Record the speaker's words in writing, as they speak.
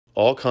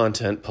All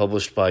content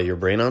published by Your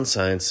Brain on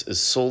Science is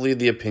solely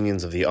the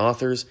opinions of the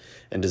authors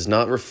and does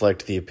not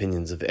reflect the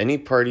opinions of any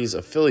parties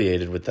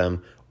affiliated with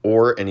them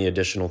or any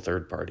additional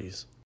third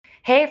parties.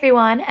 Hey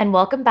everyone, and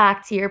welcome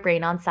back to Your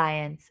Brain on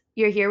Science.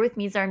 You're here with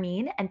me,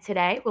 Zarmeen, and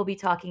today we'll be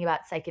talking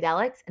about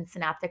psychedelics and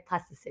synaptic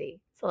plasticity.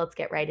 So let's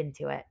get right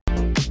into it.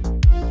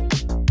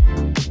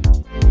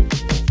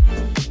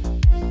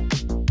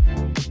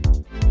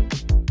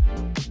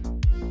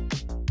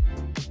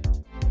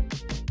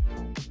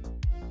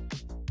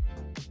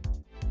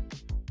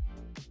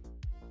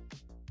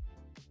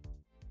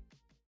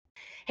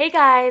 Hey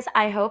guys,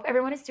 I hope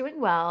everyone is doing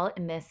well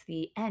in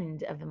the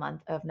end of the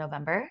month of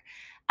November.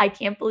 I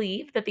can't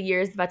believe that the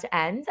year is about to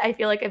end. I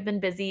feel like I've been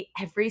busy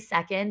every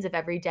second of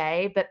every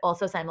day, but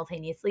also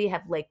simultaneously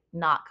have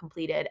not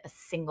completed a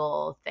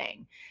single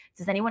thing.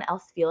 Does anyone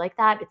else feel like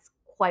that? It's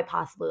quite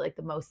possibly like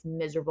the most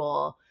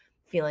miserable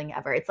feeling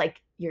ever. It's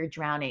like you're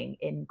drowning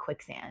in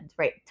quicksand,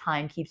 right?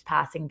 Time keeps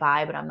passing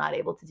by, but I'm not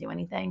able to do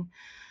anything.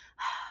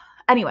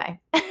 Anyway,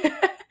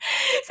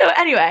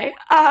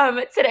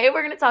 today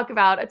we're going to talk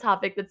about a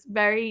topic that's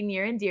very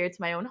near and dear to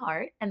my own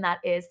heart, and that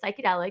is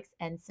psychedelics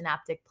and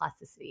synaptic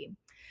plasticity.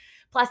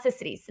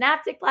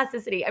 Synaptic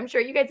plasticity. I'm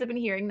sure you guys have been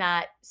hearing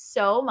that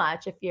so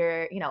much if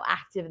you're,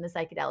 active in the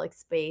psychedelic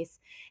space.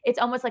 It's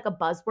almost like a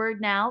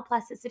buzzword now,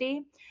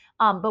 plasticity.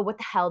 But what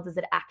the hell does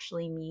it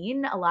actually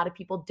mean? A lot of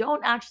people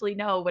don't actually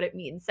know what it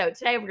means. So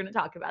today we're going to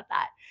talk about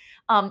that.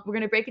 We're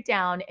going to break it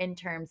down in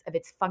terms of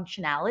its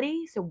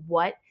functionality. So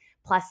what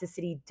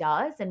plasticity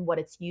does and what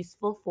it's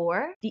useful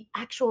for, the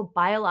actual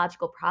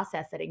biological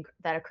process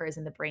that occurs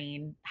in the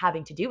brain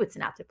having to do with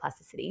synaptic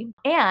plasticity,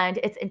 and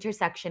its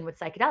intersection with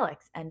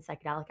psychedelics and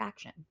psychedelic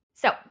action.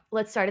 So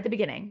let's start at the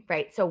beginning,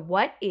 right? So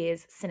what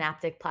is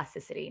synaptic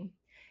plasticity?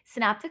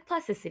 Synaptic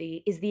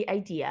plasticity is the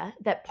idea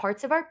that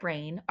parts of our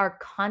brain are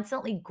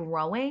constantly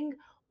growing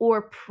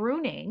or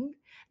pruning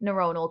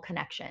neuronal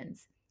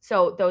connections.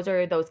 So those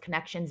are those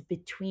connections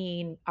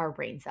between our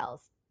brain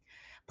cells.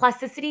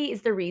 Plasticity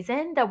is the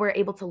reason that we're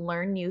able to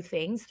learn new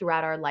things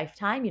throughout our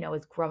lifetime.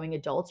 As growing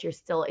adults, you're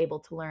still able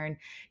to learn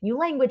new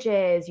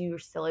languages. You're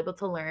still able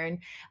to learn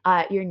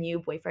your new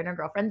boyfriend or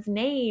girlfriend's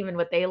name and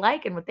what they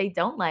like and what they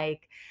don't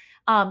like.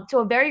 So,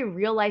 a very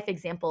real life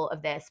example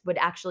of this would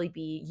actually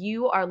be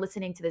you are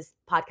listening to this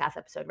podcast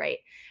episode, right?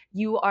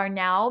 You are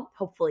now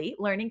hopefully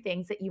learning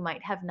things that you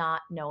might have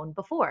not known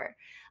before.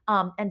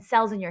 And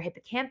cells in your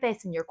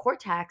hippocampus and your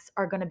cortex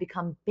are going to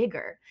become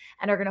bigger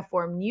and are going to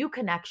form new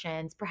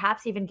connections,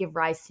 perhaps even give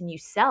rise to new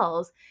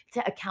cells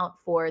to account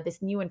for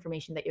this new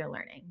information that you're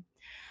learning.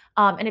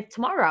 And if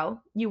tomorrow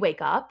you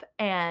wake up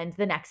and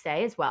the next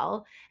day as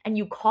well, and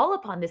you call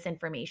upon this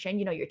information,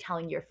 you're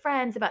telling your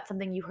friends about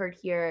something you heard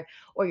here,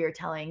 or you're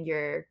telling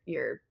your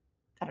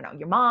I don't know,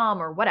 your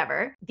mom or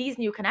whatever, these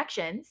new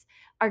connections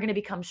are going to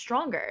become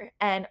stronger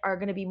and are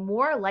going to be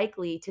more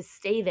likely to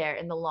stay there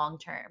in the long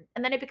term.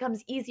 And then it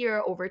becomes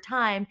easier over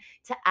time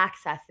to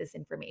access this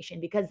information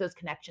because those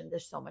connections are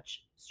so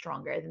much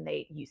stronger than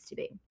they used to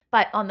be.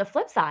 But on the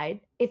flip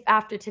side, if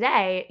after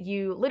today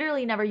you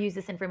literally never use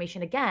this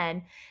information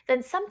again,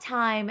 then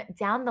sometime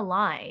down the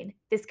line,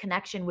 this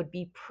connection would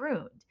be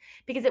pruned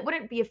because it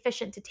wouldn't be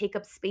efficient to take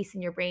up space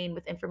in your brain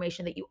with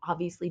information that you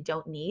obviously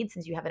don't need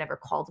since you haven't ever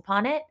called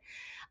upon it.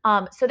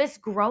 So, this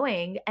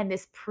growing and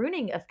this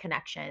pruning of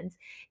connections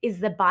is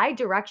the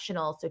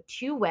bidirectional, so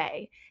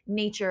two-way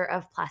nature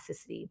of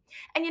plasticity.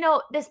 And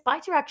this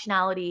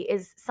bidirectionality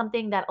is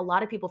something that a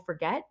lot of people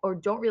forget or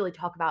don't really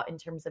talk about in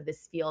terms of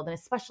this field, and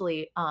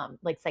especially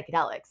like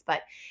psychedelics.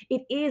 But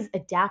it is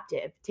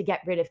adaptive to get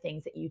rid of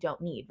things that you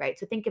don't need, right?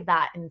 So think of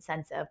that in the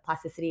sense of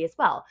plasticity as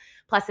well.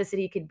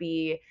 Plasticity could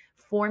be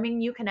forming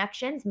new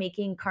connections,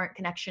 making current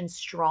connections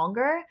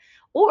stronger,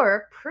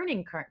 or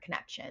pruning current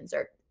connections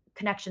or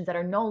connections that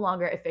are no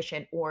longer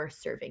efficient or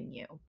serving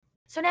you.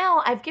 So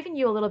now I've given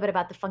you a little bit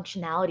about the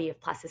functionality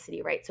of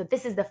plasticity, right? So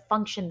this is the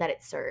function that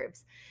it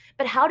serves.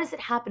 But how does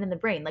it happen in the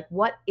brain? Like,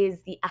 what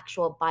is the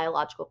actual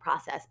biological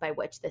process by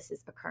which this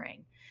is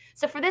occurring?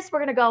 So for this, we're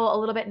going to go a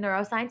little bit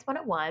neuroscience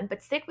 101,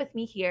 but stick with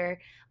me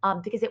here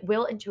because it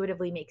will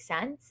intuitively make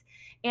sense.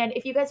 And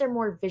if you guys are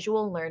more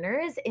visual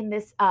learners, in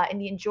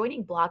the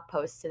adjoining blog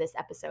post to this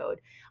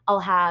episode, I'll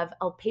have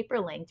a paper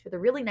linked with a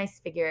really nice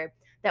figure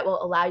that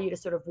will allow you to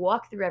sort of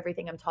walk through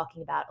everything I'm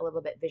talking about a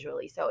little bit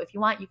visually. So if you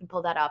want, you can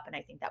pull that up, and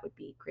I think that would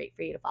be great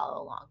for you to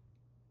follow along.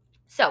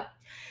 So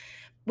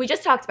we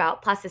just talked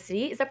about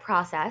plasticity is a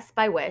process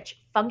by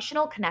which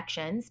functional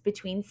connections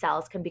between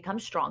cells can become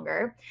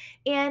stronger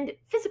and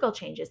physical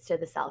changes to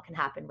the cell can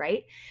happen,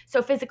 right?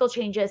 So physical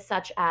changes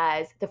such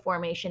as the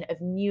formation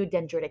of new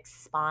dendritic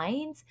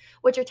spines,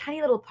 which are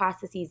tiny little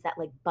processes that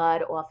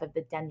bud off of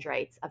the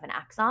dendrites of an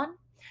axon.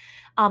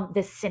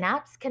 The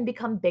synapse can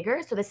become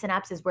bigger. So the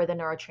synapse is where the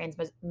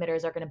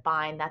neurotransmitters are going to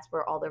bind. That's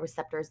where all the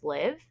receptors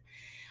live.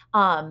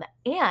 And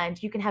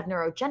you can have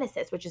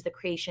neurogenesis, which is the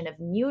creation of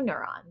new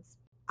neurons.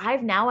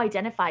 I've now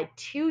identified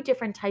two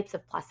different types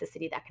of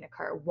plasticity that can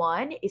occur.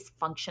 One is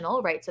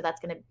functional, right? So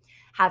that's going to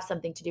have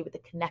something to do with the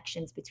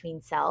connections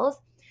between cells.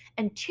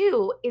 And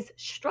two is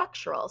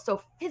structural,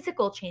 so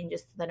physical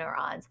changes to the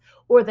neurons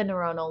or the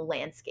neuronal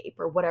landscape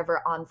or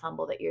whatever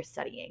ensemble that you're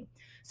studying.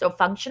 So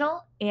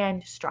functional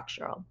and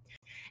structural.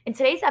 In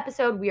today's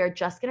episode, we are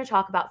just going to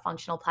talk about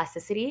functional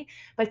plasticity,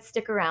 but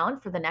stick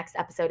around for the next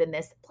episode in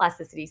this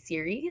plasticity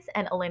series,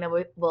 and Elena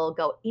will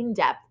go in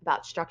depth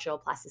about structural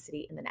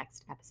plasticity in the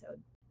next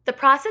episode. The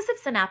process of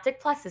synaptic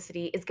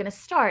plasticity is going to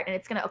start and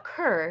it's going to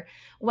occur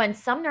when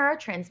some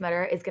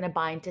neurotransmitter is going to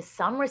bind to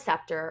some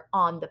receptor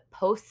on the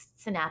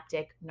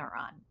postsynaptic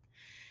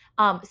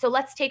neuron. So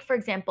let's take, for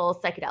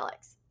example,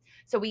 psychedelics.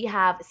 So we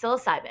have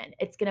psilocybin.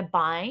 It's going to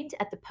bind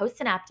at the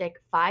postsynaptic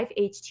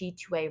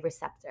 5-HT2A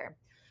receptor,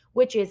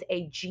 which is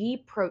a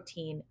G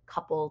protein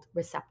coupled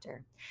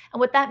receptor. And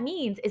what that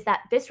means is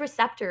that this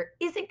receptor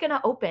isn't going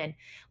to open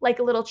like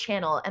a little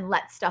channel and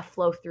let stuff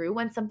flow through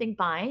when something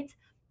binds.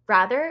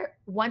 Rather,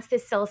 once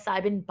this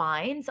psilocybin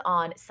binds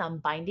on some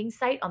binding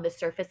site on the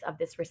surface of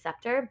this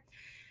receptor,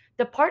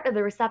 the part of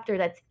the receptor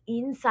that's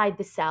inside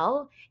the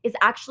cell is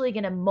actually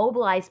going to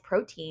mobilize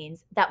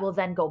proteins that will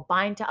then go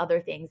bind to other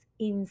things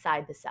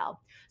inside the cell.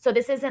 So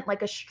this isn't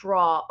like a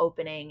straw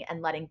opening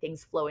and letting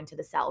things flow into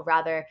the cell.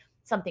 Rather,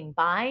 something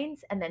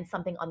binds and then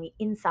something on the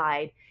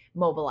inside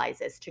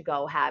mobilizes to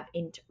go have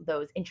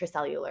those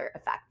intracellular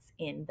effects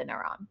in the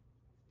neuron.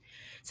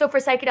 So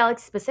for psychedelics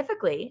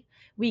specifically,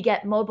 we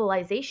get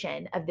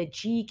mobilization of the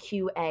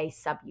GQA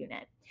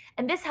subunit.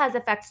 And this has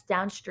effects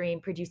downstream,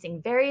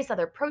 producing various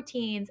other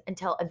proteins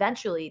until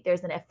eventually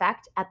there's an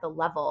effect at the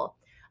level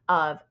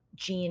of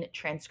gene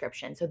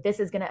transcription. So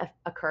this is going to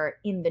occur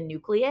in the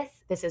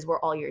nucleus. This is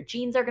where all your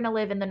genes are going to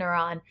live in the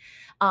neuron.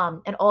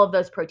 And all of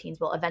those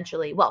proteins will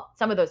eventually, well,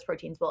 some of those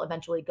proteins will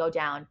eventually go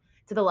down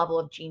to the level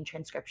of gene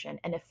transcription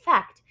and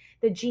affect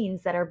the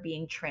genes that are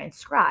being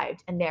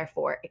transcribed and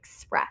therefore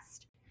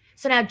expressed.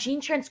 So now gene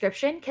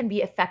transcription can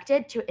be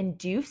affected to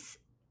induce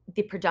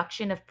the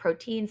production of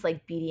proteins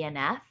like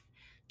BDNF,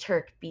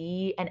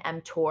 TRKB, and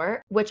mTOR,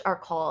 which are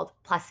called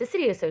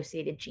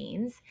plasticity-associated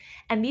genes.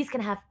 And these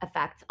can have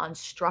effects on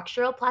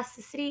structural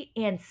plasticity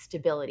and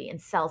stability and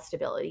cell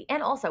stability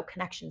and also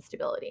connection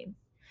stability.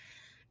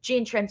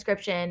 Gene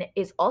transcription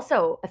is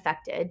also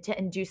affected to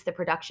induce the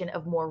production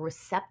of more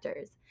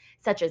receptors,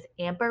 such as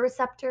AMPA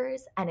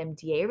receptors,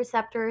 NMDA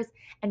receptors,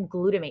 and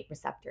glutamate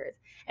receptors.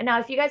 And now,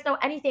 if you guys know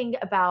anything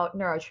about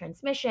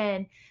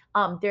neurotransmission,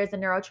 there's a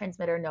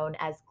neurotransmitter known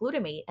as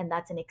glutamate, and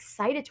that's an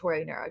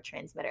excitatory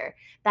neurotransmitter.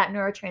 That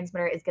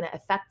neurotransmitter is going to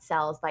affect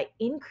cells by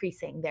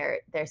increasing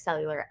their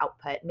cellular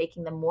output,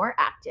 making them more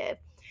active.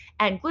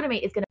 And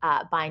glutamate is going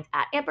to bind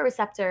at AMPA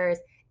receptors,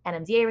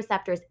 NMDA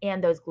receptors,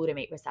 and those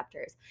glutamate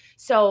receptors.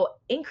 So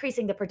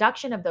increasing the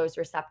production of those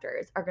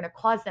receptors are going to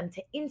cause them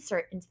to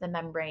insert into the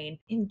membrane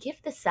and give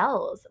the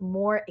cells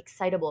more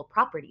excitable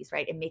properties,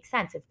 right? It makes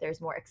sense if there's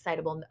more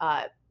excitable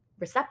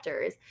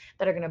receptors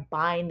that are going to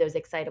bind those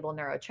excitable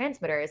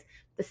neurotransmitters,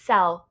 the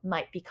cell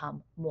might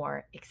become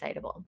more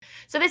excitable.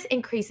 So this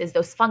increases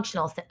those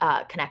functional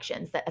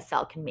connections that a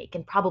cell can make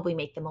and probably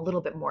make them a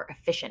little bit more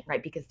efficient,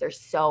 right? Because there's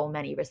so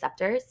many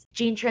receptors.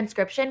 Gene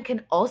transcription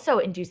can also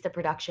induce the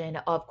production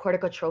of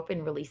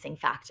corticotropin releasing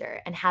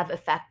factor and have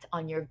effect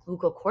on your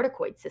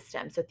glucocorticoid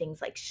system. So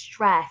things like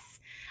stress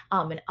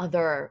and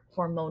other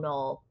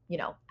hormonal,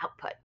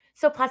 output.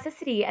 So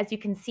plasticity, as you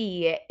can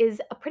see,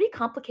 is a pretty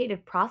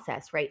complicated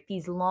process, right?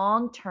 These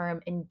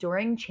long-term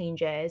enduring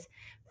changes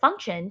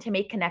function to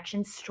make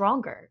connections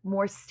stronger,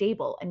 more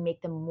stable, and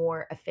make them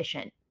more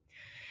efficient.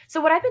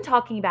 So what I've been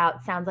talking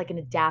about sounds like an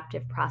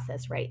adaptive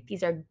process, right?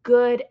 These are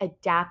good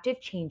adaptive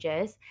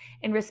changes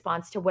in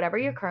response to whatever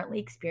you're currently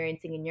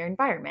experiencing in your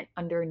environment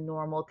under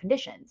normal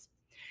conditions.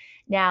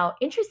 Now,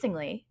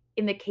 interestingly,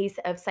 in the case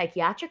of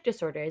psychiatric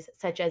disorders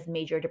such as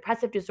major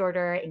depressive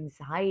disorder,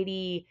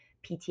 anxiety,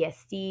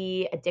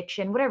 PTSD,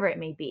 addiction, whatever it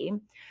may be,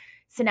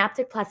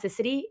 synaptic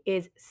plasticity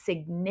is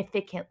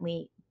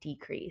significantly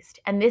decreased.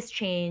 And this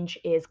change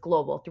is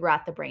global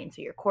throughout the brain.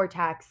 So your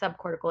cortex,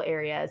 subcortical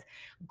areas,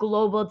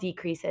 global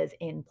decreases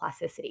in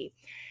plasticity.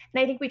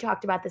 And I think we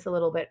talked about this a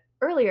little bit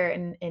earlier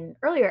in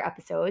earlier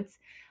episodes,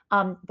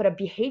 but a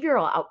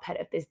behavioral output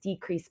of this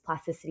decreased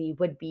plasticity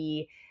would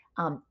be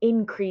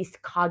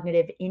increased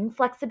cognitive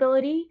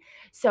inflexibility.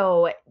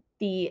 So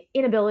the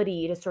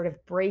inability to sort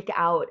of break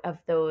out of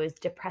those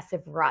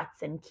depressive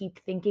ruts and keep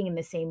thinking in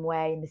the same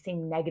way, in the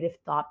same negative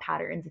thought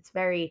patterns. That's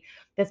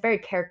very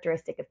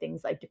characteristic of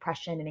things like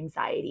depression and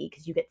anxiety,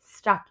 because you get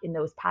stuck in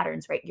those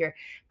patterns, right? You're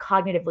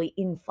cognitively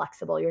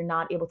inflexible. You're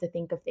not able to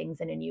think of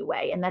things in a new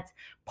way. And that's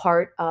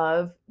part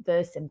of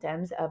the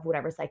symptoms of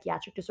whatever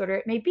psychiatric disorder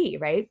it may be,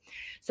 right?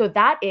 So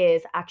that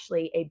is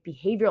actually a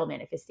behavioral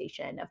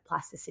manifestation of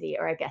plasticity,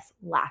 or I guess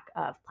lack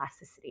of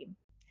plasticity.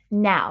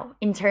 Now,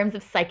 in terms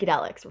of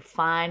psychedelics, we're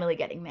finally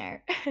getting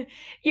there.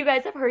 You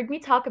guys have heard me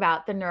talk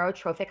about the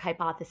neurotrophic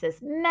hypothesis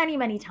many,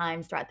 many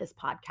times throughout this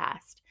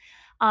podcast.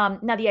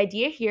 Now, the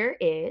idea here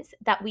is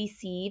that we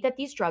see that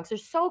these drugs are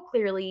so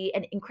clearly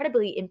and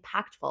incredibly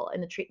impactful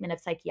in the treatment of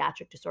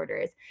psychiatric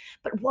disorders.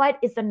 But what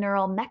is the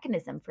neural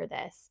mechanism for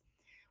this?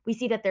 we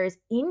see that there's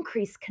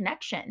increased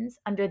connections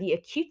under the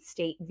acute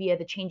state via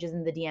the changes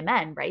in the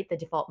DMN, right? The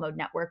default mode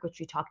network, which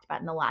we talked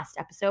about in the last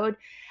episode,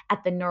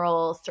 at the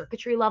neural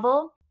circuitry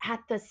level,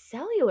 at the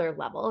cellular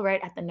level, right?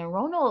 At the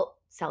neuronal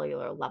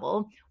cellular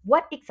level,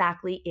 what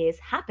exactly is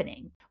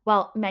happening?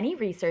 Well, many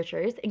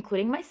researchers,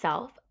 including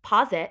myself,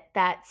 posit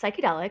that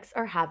psychedelics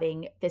are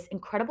having this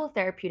incredible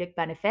therapeutic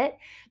benefit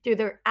through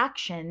their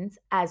actions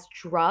as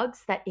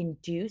drugs that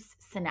induce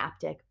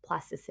synaptic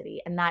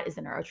plasticity. And that is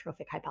a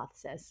neurotrophic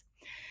hypothesis.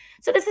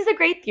 So, this is a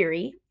great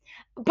theory,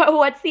 but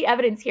what's the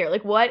evidence here?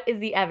 Like, what is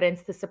the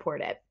evidence to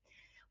support it?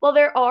 Well,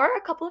 there are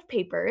a couple of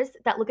papers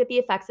that look at the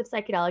effects of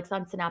psychedelics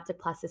on synaptic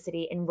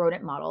plasticity in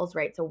rodent models,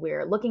 right? So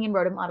we're looking in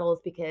rodent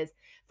models because,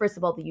 first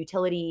of all, the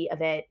utility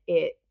of it,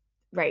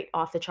 right,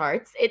 off the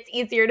charts. It's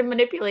easier to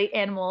manipulate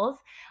animals,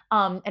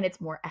 and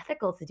it's more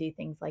ethical to do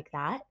things like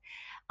that.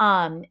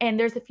 And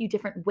there's a few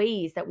different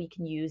ways that we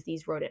can use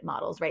these rodent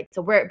models, right?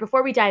 So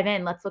before we dive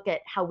in, let's look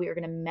at how we are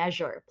going to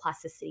measure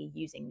plasticity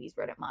using these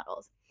rodent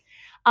models.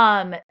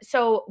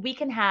 So we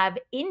can have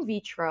in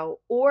vitro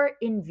or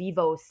in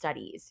vivo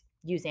studies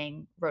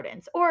using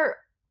rodents or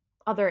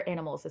other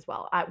animals as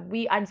well.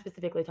 I'm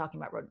specifically talking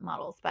about rodent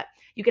models, but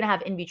you can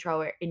have in vitro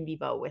or in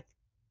vivo with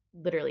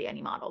literally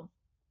any model.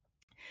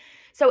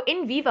 So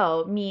in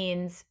vivo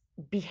means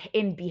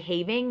in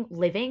behaving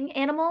living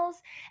animals,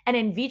 and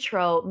in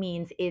vitro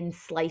means in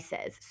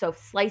slices. So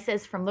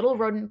slices from little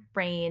rodent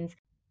brains.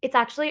 It's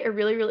actually a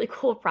really, really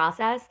cool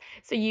process.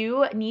 So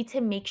you need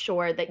to make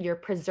sure that you're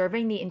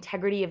preserving the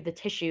integrity of the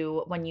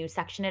tissue when you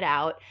section it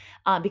out,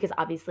 because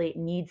obviously it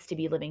needs to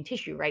be living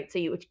tissue, right? So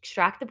you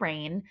extract the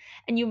brain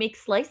and you make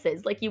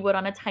slices like you would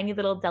on a tiny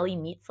little deli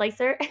meat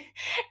slicer.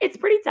 It's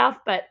pretty tough,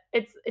 but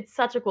it's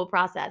such a cool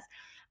process.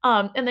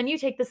 And then you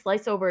take the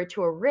slice over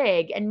to a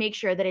rig and make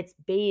sure that it's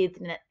bathed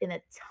in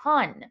a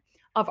ton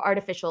of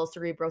artificial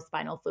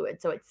cerebrospinal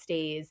fluid so it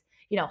stays,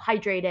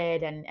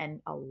 hydrated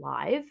and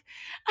alive.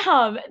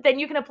 Then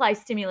you can apply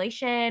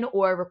stimulation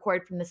or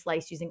record from the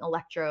slice using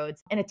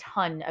electrodes in a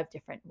ton of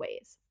different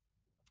ways.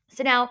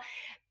 So now,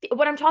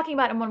 what I'm talking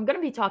about and what I'm going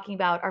to be talking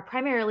about are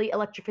primarily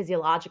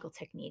electrophysiological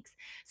techniques.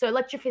 So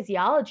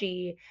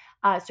electrophysiology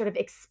sort of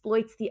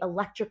exploits the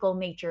electrical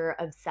nature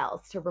of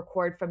cells to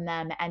record from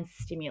them and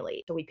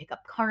stimulate. So we pick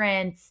up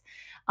currents,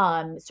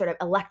 sort of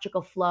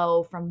electrical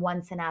flow from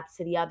one synapse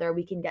to the other.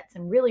 We can get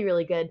some really,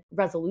 really good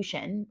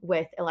resolution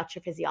with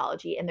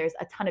electrophysiology. And there's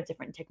a ton of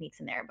different techniques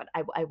in there, but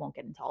I won't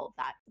get into all of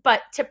that.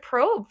 But to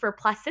probe for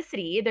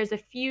plasticity, there's a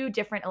few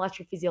different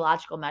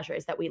electrophysiological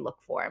measures that we look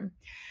for.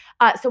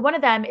 So one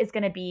of them is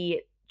going to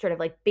be sort of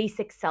like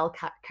basic cell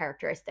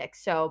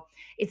characteristics. So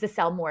is the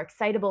cell more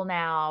excitable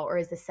now, or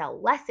is the cell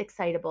less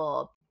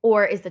excitable?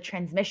 Or is the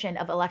transmission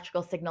of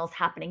electrical signals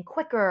happening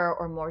quicker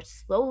or more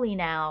slowly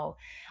now,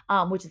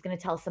 which is going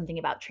to tell us something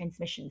about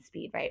transmission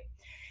speed, right?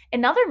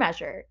 Another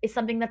measure is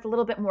something that's a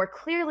little bit more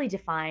clearly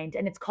defined,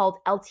 and it's called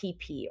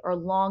LTP, or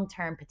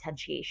long-term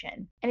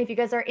potentiation. And if you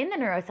guys are in the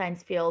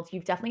neuroscience field,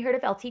 you've definitely heard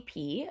of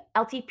LTP.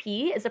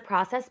 LTP is a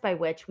process by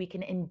which we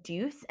can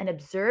induce and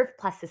observe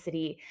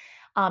plasticity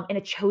in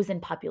a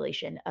chosen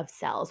population of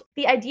cells.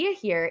 The idea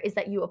here is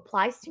that you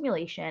apply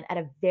stimulation at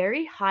a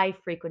very high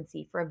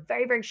frequency for a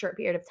very, very short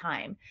period of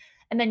time,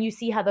 and then you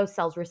see how those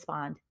cells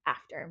respond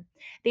after.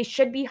 They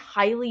should be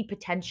highly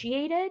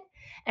potentiated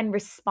and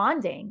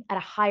responding at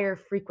a higher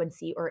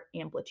frequency or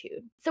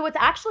amplitude. So, what's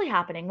actually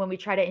happening when we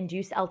try to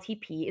induce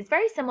LTP is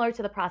very similar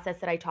to the process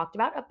that I talked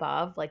about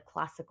above, like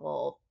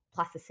classical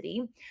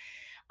plasticity.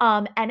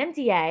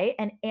 NMDA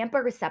and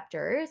AMPA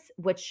receptors,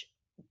 which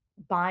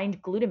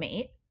bind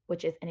glutamate,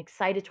 which is an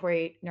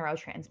excitatory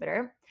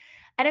neurotransmitter.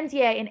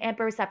 NMDA and AMPA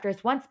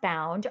receptors, once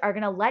bound, are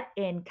going to let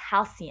in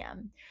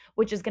calcium,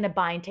 which is going to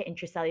bind to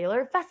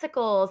intracellular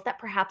vesicles that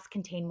perhaps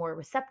contain more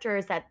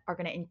receptors that are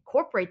going to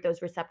incorporate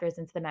those receptors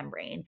into the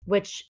membrane,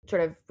 which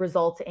sort of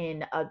results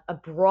in a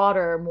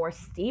broader, more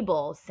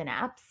stable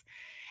synapse.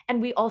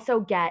 And we also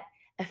get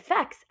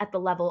effects at the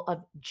level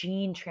of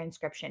gene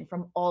transcription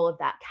from all of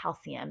that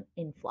calcium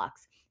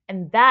influx.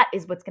 And that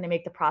is what's going to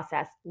make the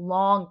process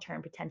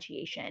long-term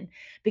potentiation,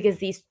 because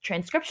these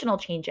transcriptional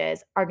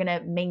changes are going to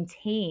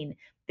maintain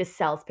the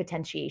cell's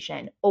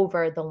potentiation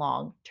over the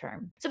long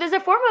term. So there's a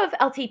form of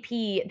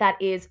LTP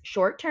that is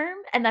short-term,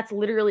 and that's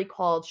literally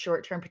called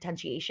short-term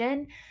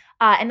potentiation.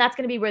 And that's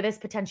going to be where this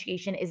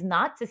potentiation is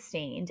not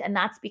sustained. And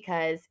that's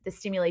because the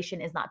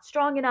stimulation is not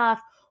strong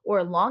enough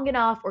or long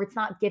enough, or it's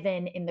not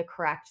given in the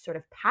correct sort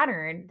of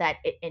pattern that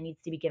it needs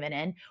to be given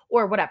in,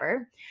 or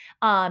whatever.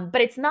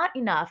 But it's not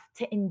enough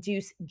to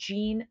induce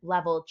gene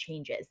level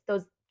changes.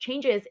 Those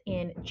changes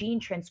in gene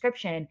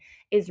transcription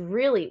is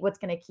really what's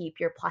going to keep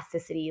your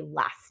plasticity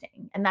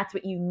lasting. And that's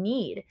what you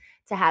need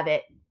to have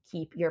it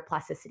keep your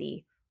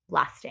plasticity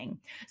lasting.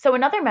 So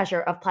another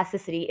measure of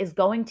plasticity is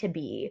going to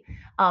be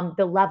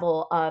the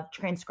level of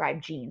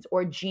transcribed genes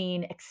or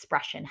gene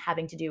expression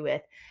having to do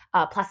with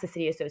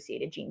plasticity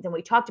associated genes. And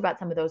we talked about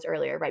some of those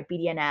earlier, right?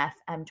 BDNF,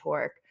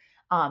 mTORC,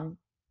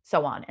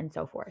 so on and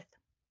so forth.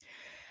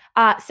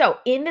 So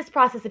in this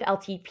process of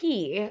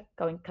LTP,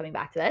 coming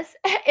back to this,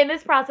 in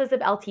this process of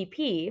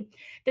LTP,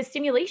 the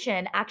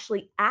stimulation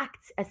actually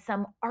acts as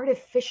some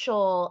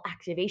artificial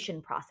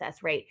activation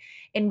process, right?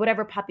 In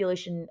whatever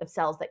population of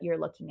cells that you're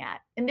looking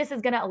at. And this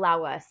is going to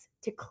allow us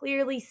to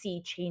clearly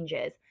see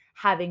changes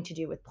having to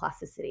do with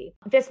plasticity.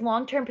 This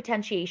long-term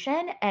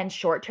potentiation and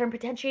short-term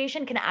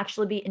potentiation can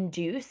actually be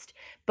induced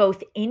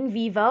both in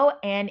vivo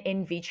and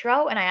in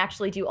vitro. And I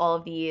actually do all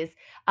of these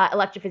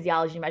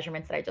electrophysiology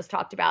measurements that I just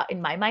talked about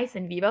in my mice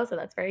in vivo. So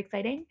that's very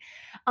exciting.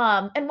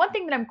 And one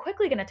thing that I'm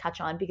quickly going to touch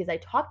on, because I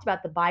talked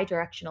about the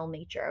bidirectional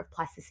nature of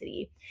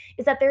plasticity,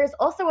 is that there is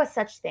also a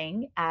such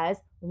thing as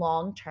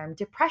long-term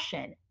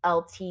depression,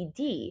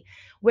 LTD,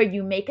 where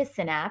you make a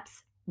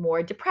synapse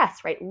more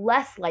depressed, right?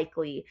 Less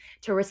likely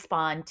to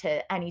respond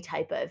to any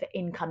type of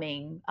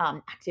incoming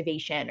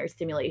activation or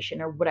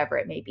stimulation or whatever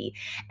it may be.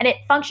 And it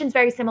functions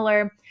very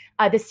similar.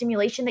 The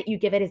stimulation that you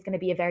give it is going to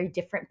be a very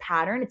different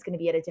pattern. It's going to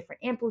be at a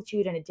different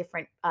amplitude and a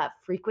different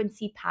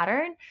frequency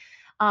pattern.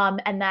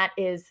 And that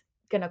is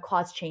going to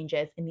cause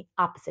changes in the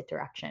opposite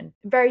direction.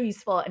 Very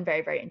useful and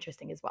very, very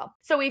interesting as well.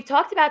 So we've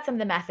talked about some of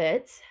the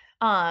methods,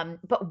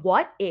 but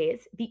what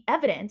is the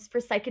evidence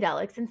for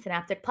psychedelics and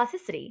synaptic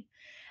plasticity?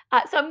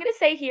 So I'm going to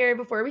say here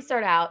before we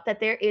start out that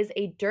there is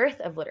a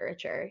dearth of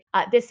literature.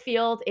 This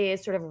field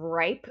is sort of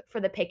ripe for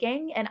the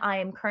picking, and I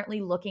am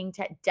currently looking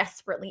to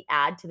desperately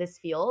add to this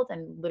field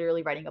and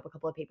literally writing up a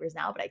couple of papers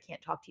now, but I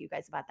can't talk to you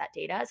guys about that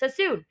data. So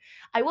soon,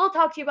 I will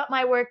talk to you about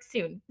my work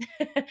soon.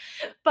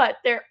 But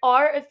there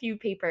are a few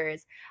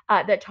papers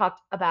that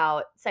talked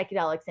about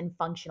psychedelics and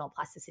functional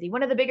plasticity.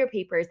 One of the bigger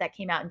papers that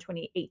came out in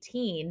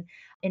 2018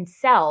 in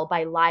Cell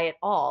by Lai et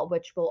al.,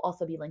 which will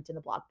also be linked in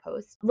the blog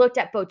post, looked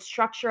at both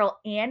structural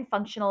and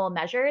functional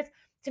measures.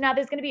 So now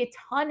there's going to be a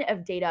ton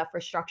of data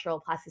for structural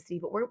plasticity,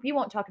 but we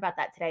won't talk about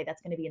that today.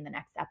 That's going to be in the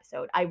next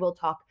episode. I will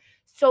talk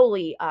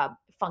solely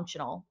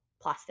functional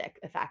plastic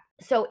effect.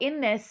 So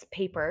in this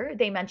paper,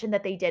 they mentioned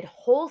that they did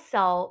whole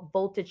cell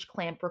voltage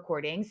clamp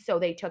recordings. So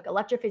they took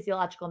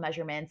electrophysiological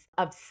measurements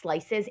of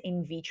slices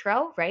in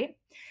vitro, right?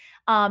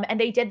 And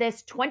they did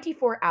this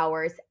 24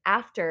 hours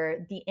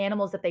after the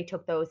animals that they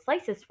took those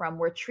slices from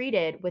were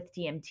treated with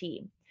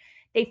DMT.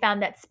 They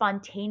found that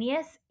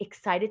spontaneous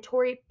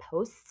excitatory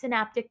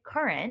postsynaptic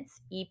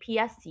currents,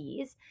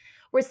 EPSCs,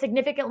 were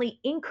significantly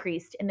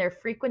increased in their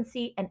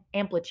frequency and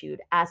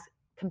amplitude as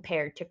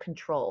compared to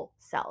control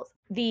cells.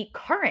 The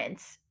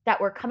currents that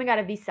were coming out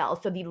of these cells,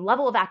 so the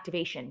level of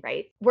activation,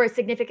 right, were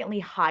significantly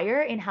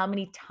higher in how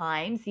many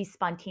times these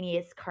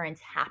spontaneous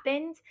currents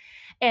happened,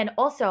 and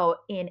also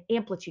in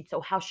amplitude, so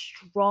how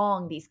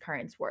strong these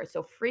currents were,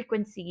 so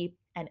frequency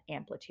and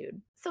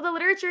amplitude. So the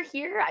literature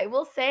here, I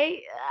will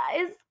say,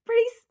 is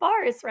pretty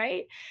sparse,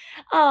 right?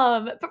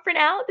 But for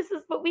now, this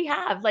is what we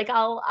have. Like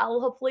I'll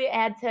hopefully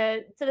add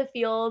to the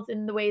field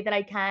in the way that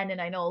I can, and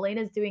I know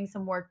Elena's doing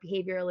some work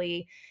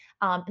behaviorally.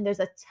 And there's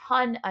a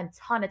ton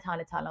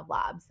of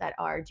labs that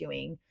are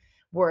doing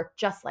work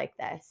just like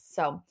this.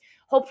 So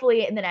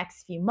hopefully in the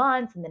next few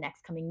months, in the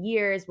next coming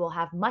years, we'll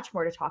have much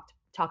more to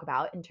talk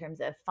about in terms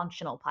of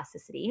functional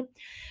plasticity.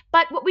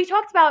 But what we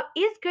talked about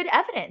is good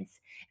evidence.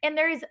 And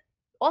there is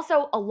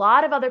also a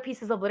lot of other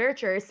pieces of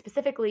literature,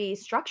 specifically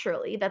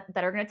structurally, that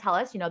are going to tell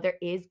us, there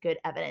is good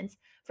evidence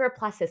for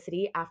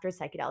plasticity after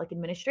psychedelic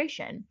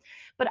administration.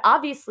 But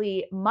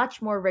obviously,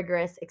 much more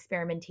rigorous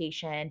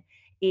experimentation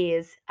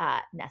is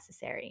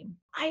necessary.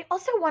 I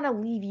also want to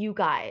leave you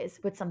guys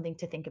with something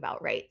to think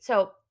about, right?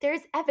 So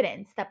there's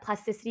evidence that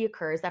plasticity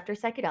occurs after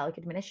psychedelic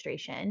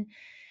administration.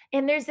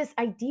 And there's this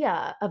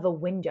idea of a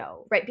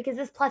window, right? Because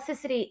this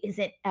plasticity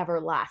isn't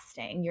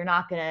everlasting. You're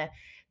not going to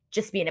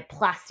just be in a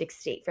plastic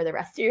state for the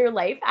rest of your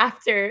life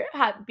after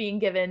being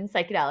given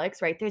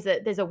psychedelics, right?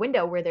 There's a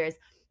window where there's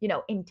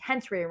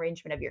intense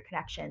rearrangement of your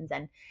connections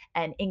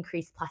and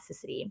increased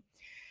plasticity.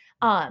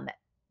 Um,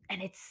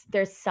 and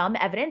there's some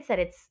evidence that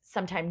it's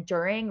sometime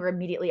during or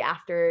immediately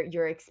after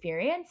your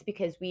experience,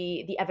 because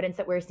the evidence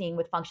that we're seeing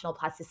with functional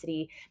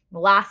plasticity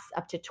lasts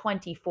up to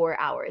 24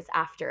 hours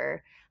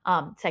after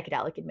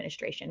psychedelic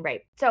administration,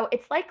 right? So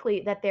it's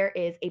likely that there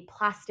is a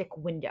plastic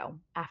window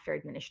after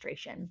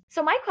administration.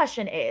 So my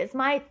question is,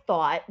 my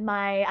thought,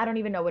 I don't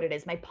even know what it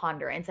is, my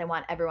ponderance, I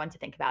want everyone to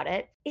think about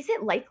it. Is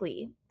it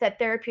likely that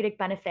therapeutic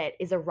benefit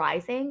is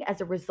arising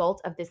as a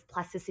result of this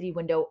plasticity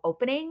window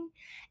opening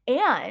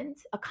and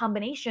a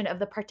combination of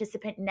the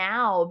participant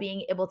now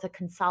being able to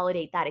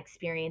consolidate that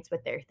experience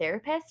with their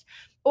therapist?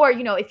 Or,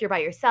 if you're by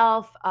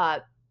yourself,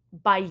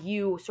 by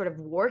you sort of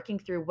working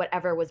through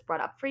whatever was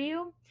brought up for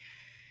you?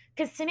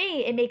 Because to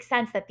me, it makes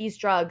sense that these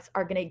drugs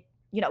are going to,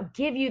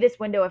 give you this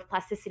window of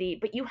plasticity,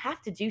 but you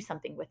have to do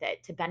something with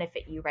it to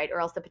benefit you, right?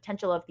 Or else the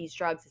potential of these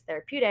drugs as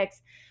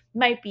therapeutics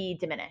might be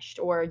diminished,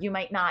 or you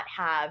might not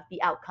have the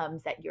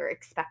outcomes that you're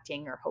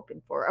expecting or hoping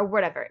for, or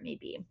whatever it may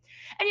be.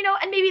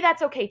 And maybe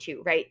that's okay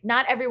too, right?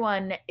 Not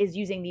everyone is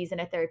using these in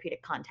a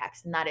therapeutic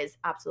context, and that is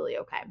absolutely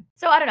okay.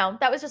 So I don't know.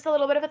 That was just a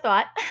little bit of a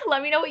thought.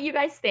 Let me know what you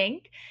guys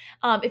think.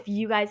 If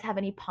you guys have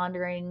any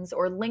ponderings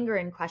or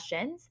lingering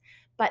questions.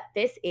 but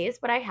this is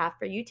what I have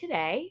for you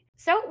today.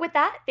 So, with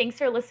that, thanks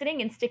for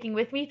listening and sticking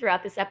with me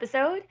throughout this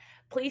episode.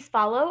 Please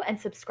follow and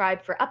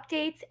subscribe for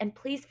updates, and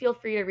please feel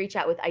free to reach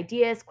out with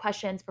ideas,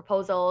 questions,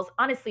 proposals,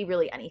 honestly,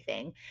 really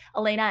anything.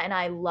 Elena and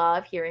I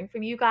love hearing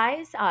from you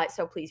guys,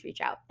 so please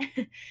reach out.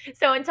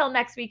 So, until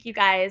next week, you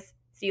guys,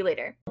 see you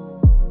later.